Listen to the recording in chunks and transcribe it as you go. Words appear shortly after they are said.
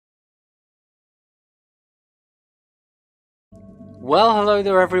Well, hello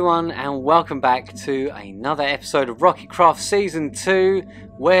there everyone, and welcome back to another episode of Rocketcraft Season 2,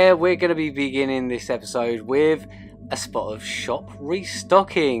 where we're going to be beginning this episode with a spot of shop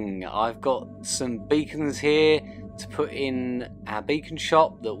restocking. I've got some beacons here to put in our beacon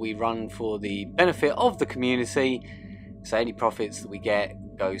shop that we run for the benefit of the community, so any profits that we get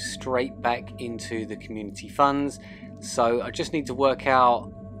go straight back into the community funds. So I just need to work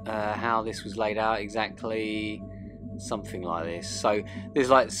out how this was laid out exactly. Something like this. So there's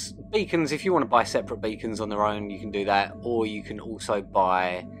like beacons. If you want to buy separate beacons on their own, you can do that, or you can also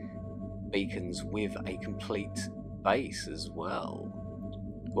buy beacons with a complete base as well.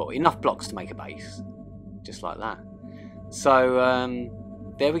 Well, enough blocks to make a base, just like that. So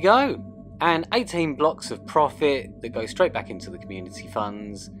there we go, and 18 blocks of profit that go straight back into the community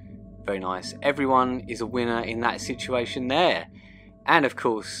funds. Very nice. Everyone is a winner in that situation there. And of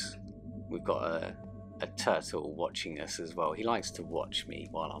course, we've got a turtle watching us as well. He likes to watch me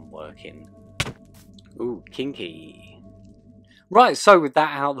while I'm working. Ooh, kinky. Right, so with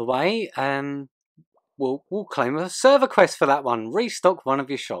that out of the way, we'll claim a server quest for that one. Restock one of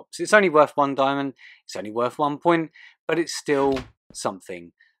your shops. It's only worth 1 diamond. It's only worth 1 point, but it's still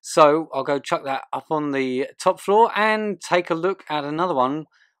something. So I'll go chuck that up on the top floor and take a look at another one.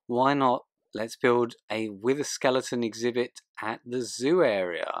 Why not? Let's build a wither skeleton exhibit at the zoo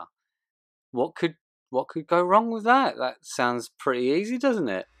area. What could go wrong with that? That sounds pretty easy, doesn't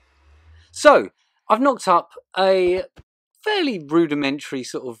it? So, I've knocked up a fairly rudimentary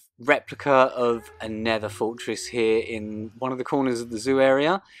sort of replica of a nether fortress here in one of the corners of the zoo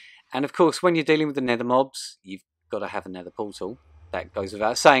area. And of course, when you're dealing with the nether mobs, you've got to have a nether portal. That goes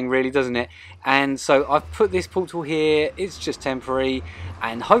without saying, really, doesn't it? And so I've put this portal here. It's just temporary,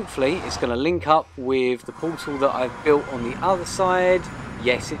 and hopefully it's going to link up with the portal that I've built on the other side.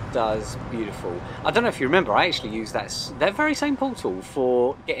 Yes, it does. Beautiful. I don't know if you remember, I actually used that very same portal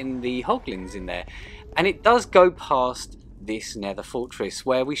for getting the hoglins in there. And it does go past this nether fortress,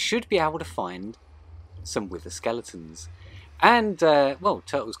 where we should be able to find some wither skeletons. And, well,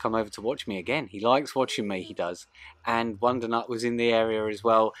 Turtle's come over to watch me again. He likes watching me, he does. And Wondernut was in the area as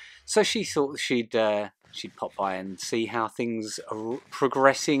well. So she thought she'd pop by and see how things are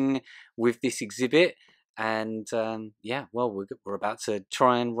progressing with this exhibit. And, yeah, well, we're about to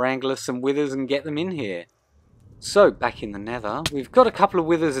try and wrangle us some withers and get them in here. So, back in the nether, we've got a couple of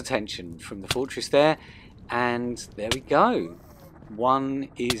withers' attention from the fortress there. And there we go. One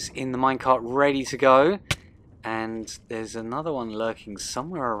is in the minecart ready to go. And there's another one lurking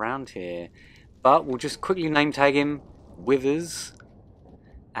somewhere around here. But we'll just quickly name tag him Withers.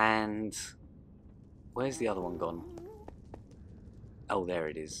 And where's the other one gone? Oh, there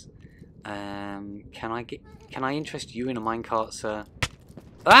it is. Can I interest you in a minecart, sir?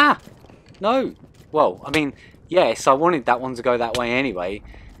 Ah! No! Well, I mean, yes, I wanted that one to go that way anyway.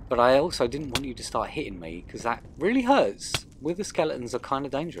 But I also didn't want you to start hitting me, because that really hurts. Wither skeletons are kind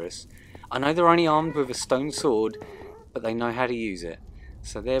of dangerous. I know they're only armed with a stone sword, but they know how to use it.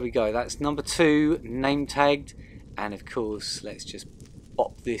 So there we go. That's number 2, name tagged. And of course, let's just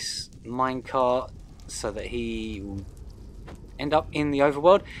pop this minecart so that he will end up in the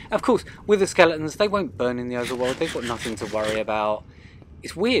overworld. Of course, with the skeletons, they won't burn in the overworld. They've got nothing to worry about.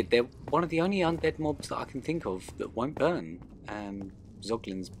 It's weird. They're one of the only undead mobs that I can think of that won't burn.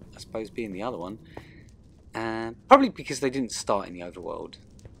 Zoglins, I suppose, being the other one. Probably because they didn't start in the overworld.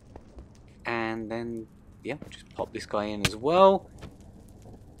 And then, yeah, just pop this guy in as well.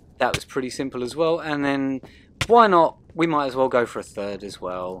 That was pretty simple as well. And then, why not? We might as well go for a third as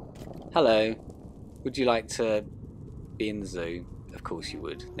well. Hello. Would you like to be in the zoo? Of course you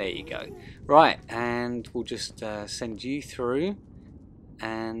would. There you go. Right, and we'll just send you through.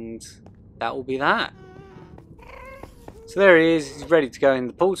 And that will be that. So there he is. He's ready to go in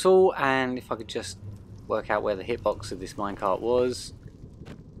the portal. And if I could just work out where the hitbox of this minecart was.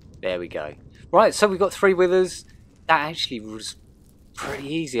 There we go. Right, so we've got 3 withers. That actually was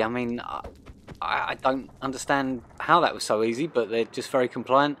pretty easy. I mean, I don't understand how that was so easy, but they're just very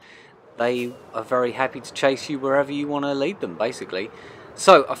compliant. They are very happy to chase you wherever you want to lead them, basically.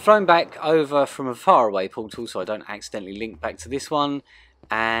 So I've flown back over from a faraway portal so I don't accidentally link back to this one.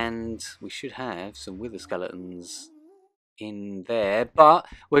 And we should have some wither skeletons in there, but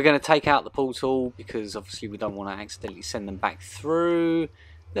we're going to take out the portal because obviously we don't want to accidentally send them back through.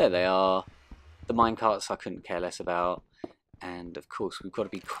 There they are. The minecarts I couldn't care less about. And of course we've got to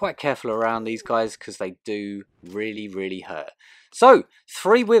be quite careful around these guys because they do really, really hurt. So,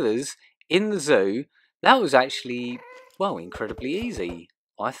 3 withers in the zoo. That was actually, well, incredibly easy,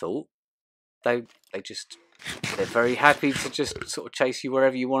 I thought. They're very happy to just sort of chase you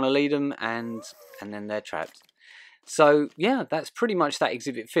wherever you want to lead them, and then they're trapped. So yeah, that's pretty much that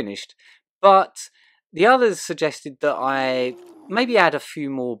exhibit finished. But the others suggested that I maybe add a few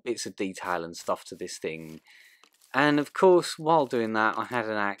more bits of detail and stuff to this thing. And of course, while doing that, I had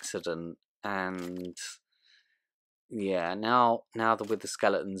an accident, and yeah, now the wither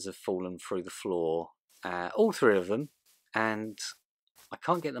skeletons have fallen through the floor, all three of them, and I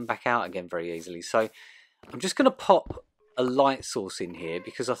can't get them back out again very easily. So I'm just going to pop a light source in here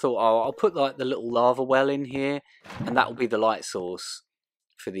because I thought, oh, I'll put like the little lava well in here, and that will be the light source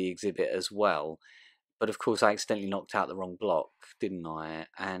for the exhibit as well. But of course, I accidentally knocked out the wrong block, didn't I?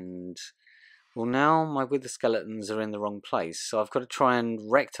 And well, now my wither skeletons are in the wrong place, so I've got to try and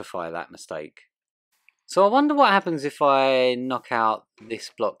rectify that mistake. So I wonder what happens if I knock out this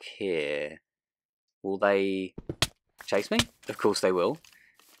block here. Will they chase me? Of course they will.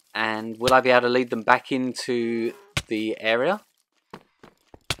 And will I be able to lead them back into the area?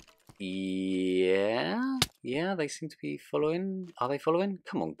 Yeah, they seem to be following. Are they following?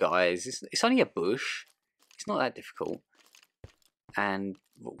 Come on, guys. It's only a bush. It's not that difficult. And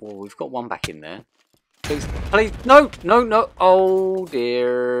well, we've got one back in there. Please, please, no. Oh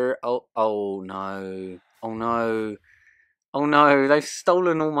dear. Oh no. Oh no. Oh no, they've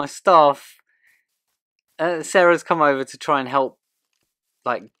stolen all my stuff. Sarah's come over to try and help,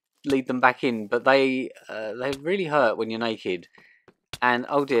 like, lead them back in, but they really hurt when you're naked. And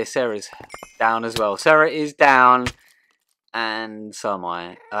oh dear, Sarah's down as well. Sarah is down, and so am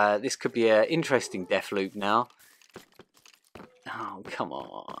I. This could be an interesting death loop now. Oh, come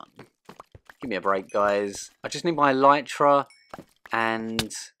on. Give me a break, guys. I just need my elytra,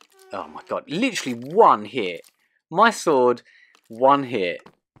 and oh my god, literally one hit. My sword, one hit.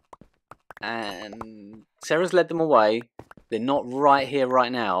 And Sarah's led them away. They're not right here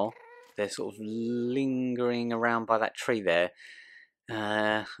right now. They're sort of lingering around by that tree there.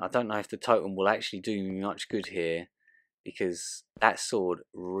 I don't know if the totem will actually do me much good here, because that sword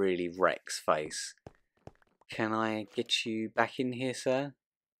really wrecks face. Can I get you back in here, sir?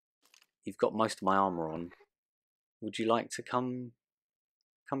 You've got most of my armour on. Would you like to come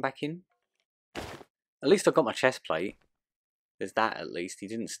back in? At least I've got my chest plate. There's that at least. He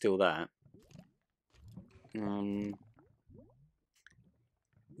didn't steal that.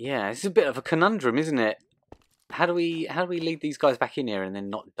 Yeah, it's a bit of a conundrum, isn't it? How do we lead these guys back in here and then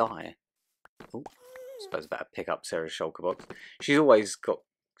not die? Oh, I suppose I better pick up Sarah's shulker box. She's always got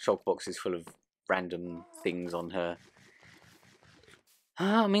shulker boxes full of random things on her.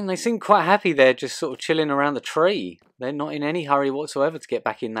 I mean, they seem quite happy there, just sort of chilling around the tree. They're not in any hurry whatsoever to get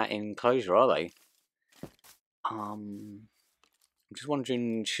back in that enclosure, are they? I'm just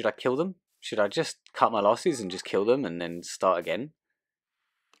wondering, should I kill them? Should I just cut my losses and just kill them and then start again?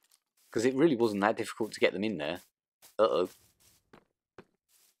 Because it really wasn't that difficult to get them in there. Uh-oh.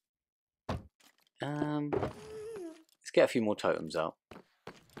 Let's get a few more totems out.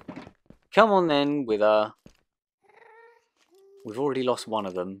 Come on then, Wither. We've already lost one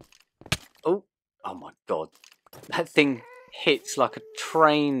of them. Oh my god. That thing hits like a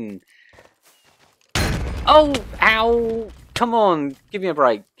train. Oh, ow. Come on, give me a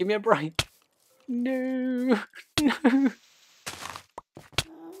break. Give me a break. No. No.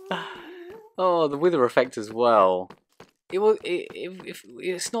 Oh, the wither effect as well.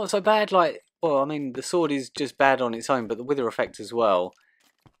 It's not so bad. Like, well, I mean, the sword is just bad on its own, but the wither effect as well.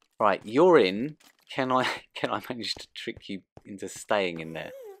 Right, you're in. Can I manage to trick you into staying in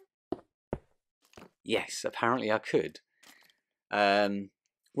there? Yes, apparently I could.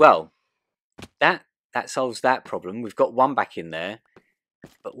 Well, that solves that problem. We've got one back in there.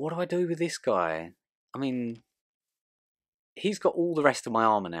 But what do I do with this guy? I mean, he's got all the rest of my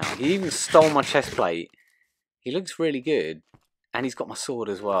armour now. He even stole my chest plate. He looks really good. And he's got my sword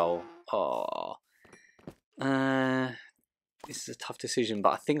as well. Oh. This is a tough decision,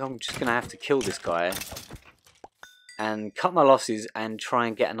 but I think I'm just going to have to kill this guy. And cut my losses and try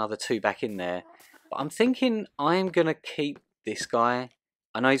and get another two back in there. But I'm thinking I'm going to keep this guy.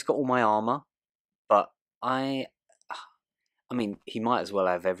 I know he's got all my armour. But I mean, he might as well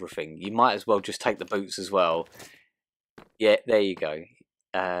have everything. You might as well just take the boots as well. Yeah, there you go.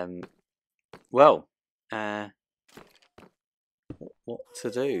 Well, what to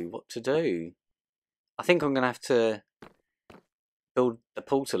do? What to do? I think I'm going to have to build the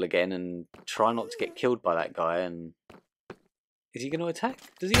portal again and try not to get killed by that guy. And is he going to attack?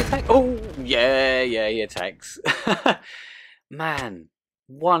 Does he attack? Oh, yeah, he attacks. Man,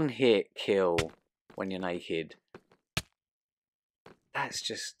 one hit kill when you're naked. That's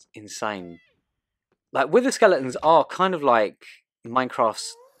just insane. Like, wither skeletons are kind of like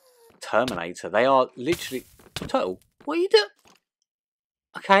Minecraft's Terminator. They are literally... Turtle, what are you doing?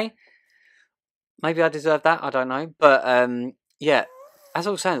 Okay. maybe I deserve that, I don't know. But yeah, as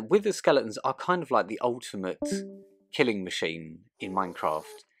I was saying, wither skeletons are kind of like the ultimate killing machine in Minecraft.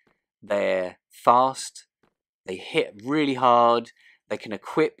 They're fast, they hit really hard, they can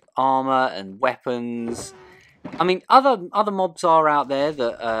equip armor and weapons. I mean, other mobs are out there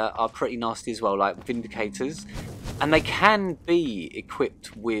that are pretty nasty as well, like Vindicators, and they can be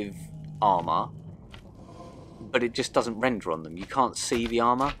equipped with armor, but it just doesn't render on them. You can't see the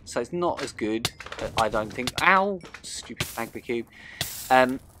armor, so it's not as good, I don't think. Ow! Stupid magma cube.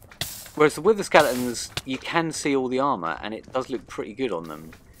 Whereas with the skeletons, you can see all the armor, and it does look pretty good on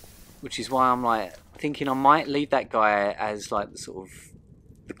them, which is why I'm like thinking I might leave that guy as like the sort of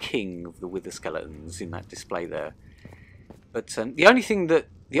the king of the wither skeletons in that display there. But the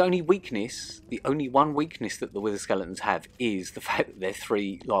only one weakness that the wither skeletons have is the fact that they're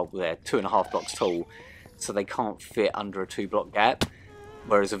they're 2.5 blocks tall, so they can't fit under a 2-block gap,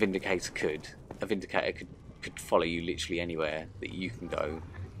 whereas a Vindicator could. A Vindicator could follow you literally anywhere that you can go.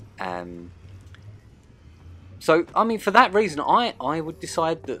 So, I mean, for that reason, I would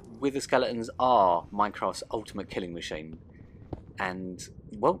decide that wither skeletons are Minecraft's ultimate killing machine. And,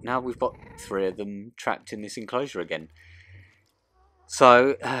 well, now we've got 3 of them trapped in this enclosure again.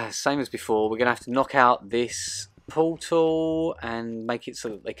 So, same as before, we're going to have to knock out this portal and make it so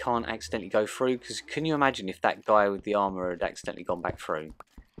that they can't accidentally go through. Because can you imagine if that guy with the armour had accidentally gone back through?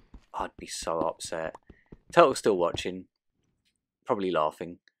 I'd be so upset. Turtle's still watching. Probably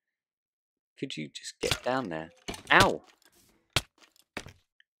laughing. Could you just get down there? Ow!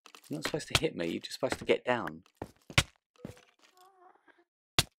 You're not supposed to hit me, you're just supposed to get down.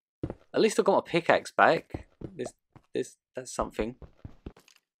 At least I've got my pickaxe back. That's something.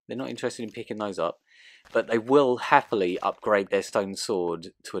 They're not interested in picking those up. But they will happily upgrade their stone sword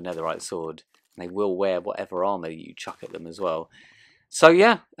to a netherite sword. And they will wear whatever armour you chuck at them as well. So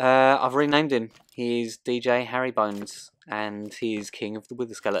yeah, I've renamed him. He's DJ Harry Bones. And he is king of the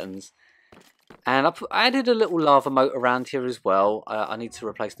wither skeletons. And I added a little lava moat around here as well. I need to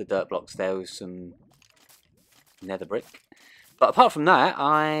replace the dirt blocks there with some nether brick. But apart from that,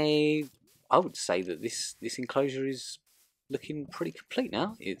 I would say that this enclosure is looking pretty complete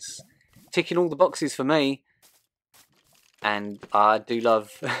now. It's ticking all the boxes for me. And I do love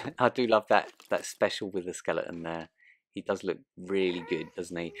that special wither skeleton there. He does look really good,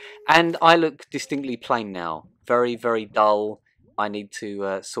 doesn't he? And I look distinctly plain now. Very, very dull. I need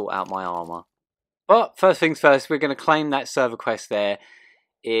to sort out my armour. But first things first, we're going to claim that server quest there.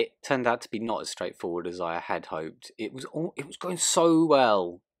 It turned out to be not as straightforward as I had hoped. It was going so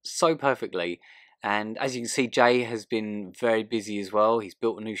well, so perfectly. And as you can see, Jay has been very busy as well. He's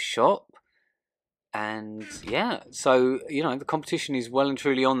built a new shop. And yeah, so, you know, the competition is well and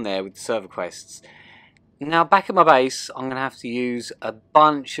truly on there with the server quests. Now, back at my base, I'm going to have to use a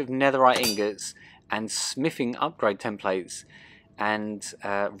bunch of netherite ingots and smithing upgrade templates and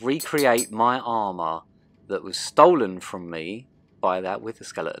recreate my armour that was stolen from me by that wither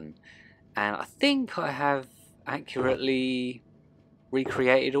skeleton. And I think I have accurately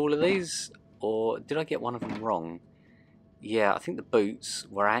recreated all of these, or did I get one of them wrong? Yeah, I think the boots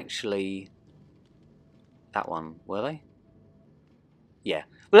were actually that one, were they? Yeah.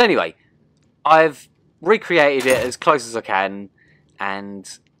 Well, anyway, I've recreated it as close as I can, and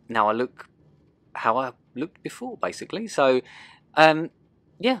now I look how I looked before, basically. So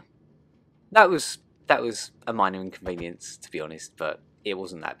yeah, that was a minor inconvenience, to be honest, but it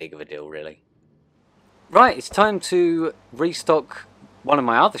wasn't that big of a deal, really. Right, it's time to restock one of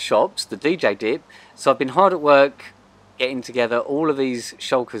my other shops, the DJ Dip. So I've been hard at work getting together all of these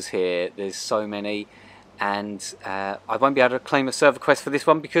shulkers here. There's so many, and I won't be able to claim a server quest for this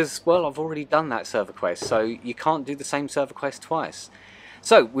one because, well, I've already done that server quest, so you can't do the same server quest twice.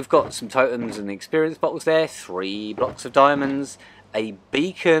 So we've got some totems and the experience bottles there, 3 blocks of diamonds, a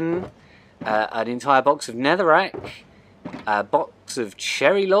beacon, an entire box of netherrack, a box of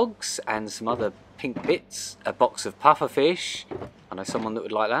cherry logs and some other pink bits, a box of pufferfish, I know someone that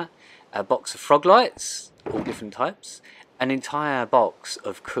would like that, a box of frog lights, all different types, an entire box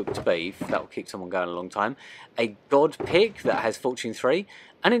of cooked beef, that will keep someone going a long time, a god pick that has fortune 3,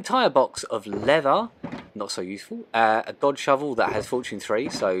 an entire box of leather, not so useful, a god shovel that has fortune 3,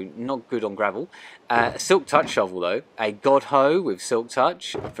 so not good on gravel, a silk touch shovel though, a god hoe with silk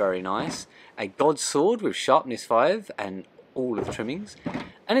touch, very nice, a god sword with sharpness 5 and all of the trimmings,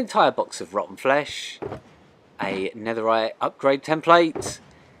 an entire box of rotten flesh, a netherite upgrade template,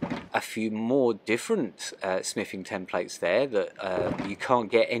 a few more different smithing templates there that you can't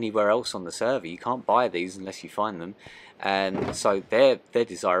get anywhere else on the server. You can't buy these unless you find them, and so they're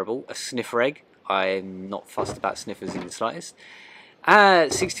desirable. A sniffer egg. I'm not fussed about sniffers in the slightest.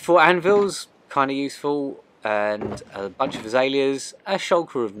 64 anvils, kind of useful, and a bunch of azaleas, a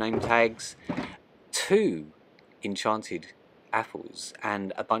shulker of name tags, 2 enchanted apples,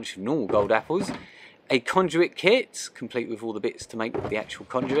 and a bunch of normal gold apples, a conduit kit, complete with all the bits to make the actual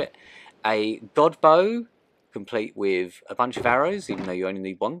conduit, a god bow, complete with a bunch of arrows, even though you only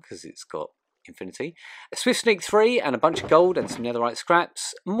need one because it's got infinity, a swift sneak 3, and a bunch of gold and some netherite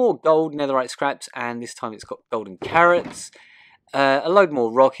scraps, more gold netherite scraps, and this time it's got golden carrots, a load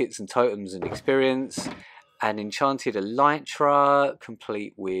more rockets and totems and experience, an enchanted elytra,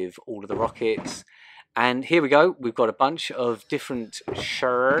 complete with all of the rockets. And here we go, we've got a bunch of different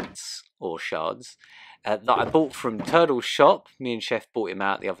shards that I bought from Turtle's shop. Me and Chef bought him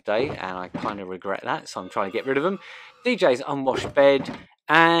out the other day, and I kind of regret that, so I'm trying to get rid of them. DJ's unwashed bed,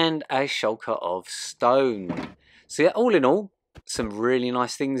 and a shulker of stone. So yeah, all in all, some really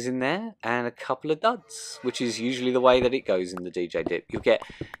nice things in there, and a couple of duds, which is usually the way that it goes in the DJ dip. You'll get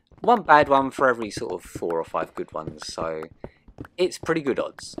one bad one for every sort of 4 or 5 good ones, so it's pretty good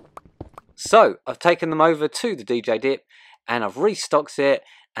odds. So I've taken them over to the DJ dip, and I've restocked it,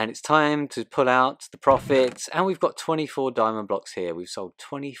 and it's time to pull out the profits. And we've got 24 diamond blocks here. We've sold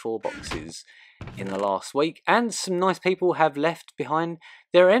 24 boxes in the last week, and some nice people have left behind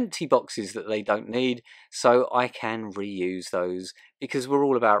their empty boxes that they don't need, so I can reuse those, because we're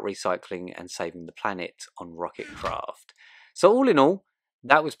all about recycling and saving the planet on Rocketcraft. So all in all,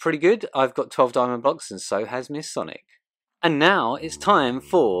 that was pretty good. I've got 12 diamond blocks, and so has Miss Sonic. And now it's time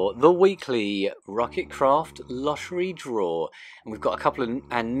for the weekly Rocketcraft lottery draw. And we've got a couple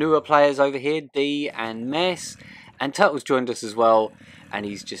of newer players over here, D and Mess. And Turtle's joined us as well, and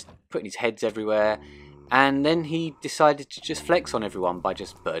he's just putting his heads everywhere. And then he decided to just flex on everyone by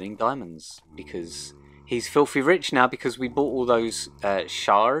just burning diamonds, because he's filthy rich now, because we bought all those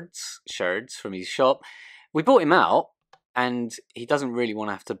shards from his shop. We bought him out, and he doesn't really want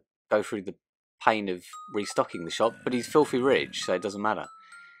to have to go through the pain of restocking the shop, but he's filthy rich, so it doesn't matter.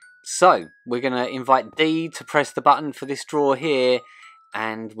 So we're going to invite D to press the button for this draw here,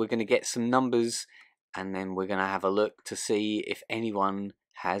 and we're going to get some numbers, and then we're going to have a look to see if anyone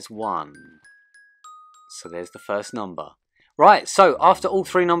has won. So there's the first number. Right, so after all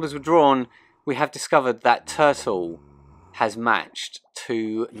 3 numbers were drawn, we have discovered that Turtle has matched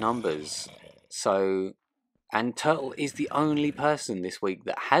 2 numbers. And Turtle is the only person this week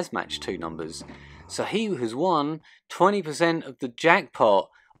that has matched 2 numbers. So he has won 20% of the jackpot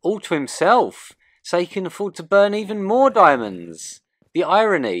all to himself. So he can afford to burn even more diamonds. The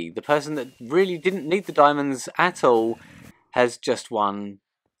irony, the person that really didn't need the diamonds at all has just won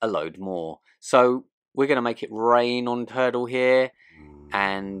a load more. So we're going to make it rain on Turtle here.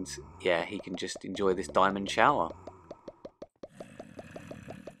 And yeah, he can just enjoy this diamond shower.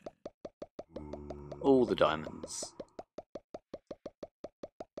 All the diamonds.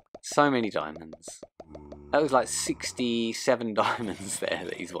 So many diamonds. That was like 67 diamonds there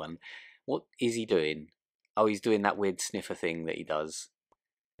that he's won. What is he doing? Oh, he's doing that weird sniffer thing that he does.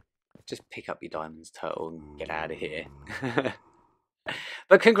 Just pick up your diamonds, Turtle, and get out of here.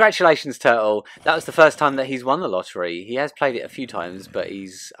 But congratulations, Turtle. That was the first time that he's won the lottery. He has played it a few times, but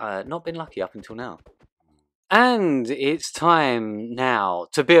he's not been lucky up until now. And it's time now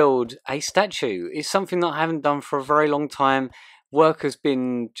to build a statue. It's something that I haven't done for a very long time. Work has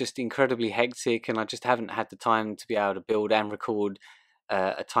been just incredibly hectic, and I just haven't had the time to be able to build and record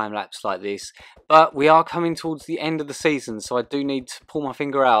a time lapse like this. But we are coming towards the end of the season, so I do need to pull my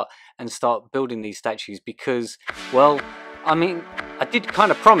finger out and start building these statues, because, well, I mean, I did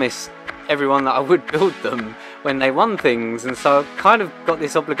kind of promise everyone that I would build them when they won things, and so I've kind of got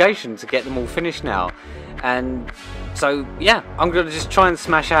this obligation to get them all finished now. And so yeah, I'm going to just try and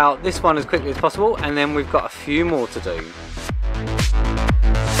smash out this one as quickly as possible, and then we've got a few more to do.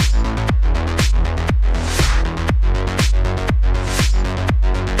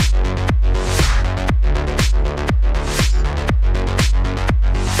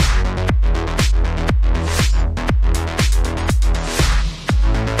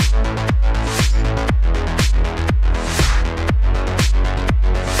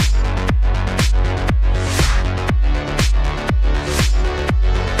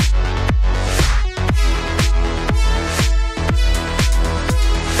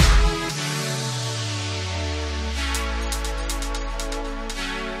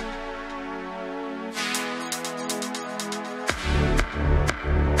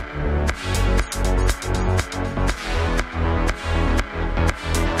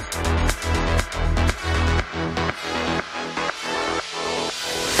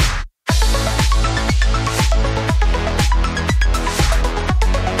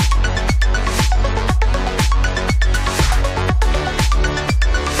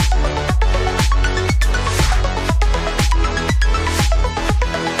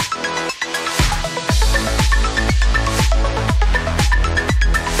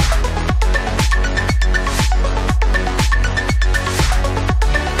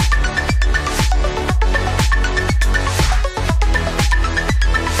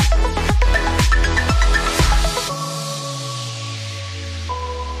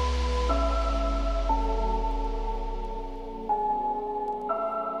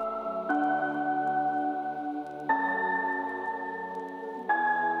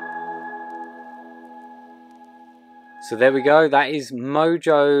 So there we go, that is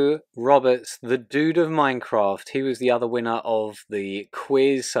Mojo Roberts, the dude of Minecraft. He was the other winner of the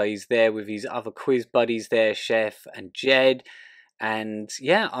quiz, so he's there with his other quiz buddies there, Chef and Jed. And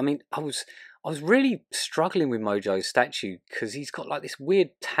yeah, I mean, I was really struggling with Mojo's statue because he's got like this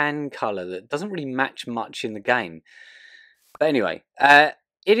weird tan colour that doesn't really match much in the game. But anyway, it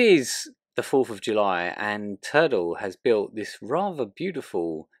is the 4th of July and Turtle has built this rather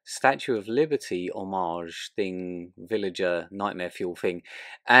beautiful Statue of Liberty homage thing, villager nightmare fuel thing,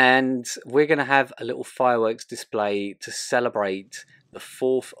 and we're going to have a little fireworks display to celebrate the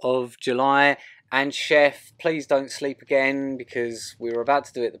 4th of July. And Chef, please don't sleep again, because we were about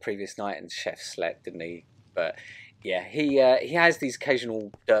to do it the previous night and Chef slept, didn't he? But yeah, he has these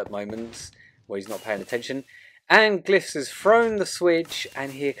occasional dirt moments where he's not paying attention. And Glyphs has thrown the switch,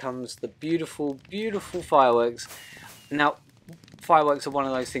 and here comes the beautiful, beautiful fireworks. Now, fireworks are one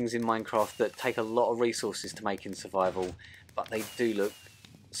of those things in Minecraft that take a lot of resources to make in survival, but they do look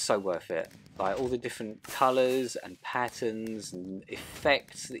so worth it. Like all the different colours and patterns and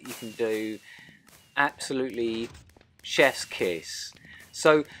effects that you can do. Absolutely chef's kiss.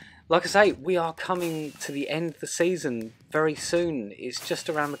 So, like I say, we are coming to the end of the season very soon. It's just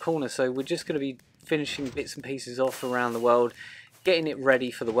around the corner, so we're just going to be finishing bits and pieces off around the world, getting it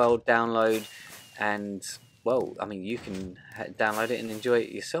ready for the world download, and well, I mean, you can download it and enjoy it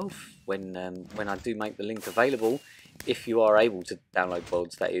yourself when I do make the link available, if you are able to download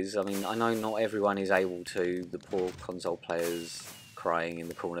worlds, that is. I mean, I know not everyone is able to, the poor console players crying in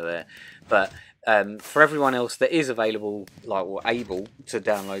the corner there, but for everyone else that is available, like, or able to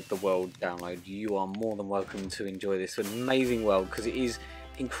download the world download, you are more than welcome to enjoy this amazing world, because it is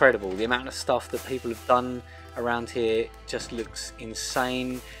incredible. The amount of stuff that people have done around here just looks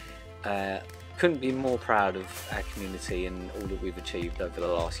insane. Couldn't be more proud of our community and all that we've achieved over the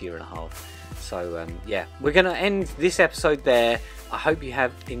last year and a half. So yeah, we're going to end this episode there. I hope you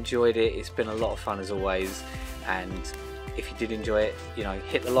have enjoyed it. It's been a lot of fun as always, and if you did enjoy it, you know,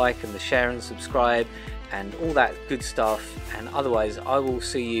 hit the like and the share and subscribe and all that good stuff. And otherwise, I will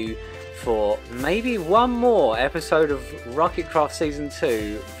see you for maybe one more episode of Rocketcraft Season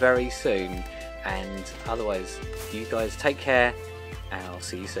 2 very soon. And otherwise, you guys take care, and I'll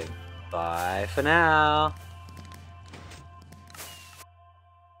see you soon. Bye for now.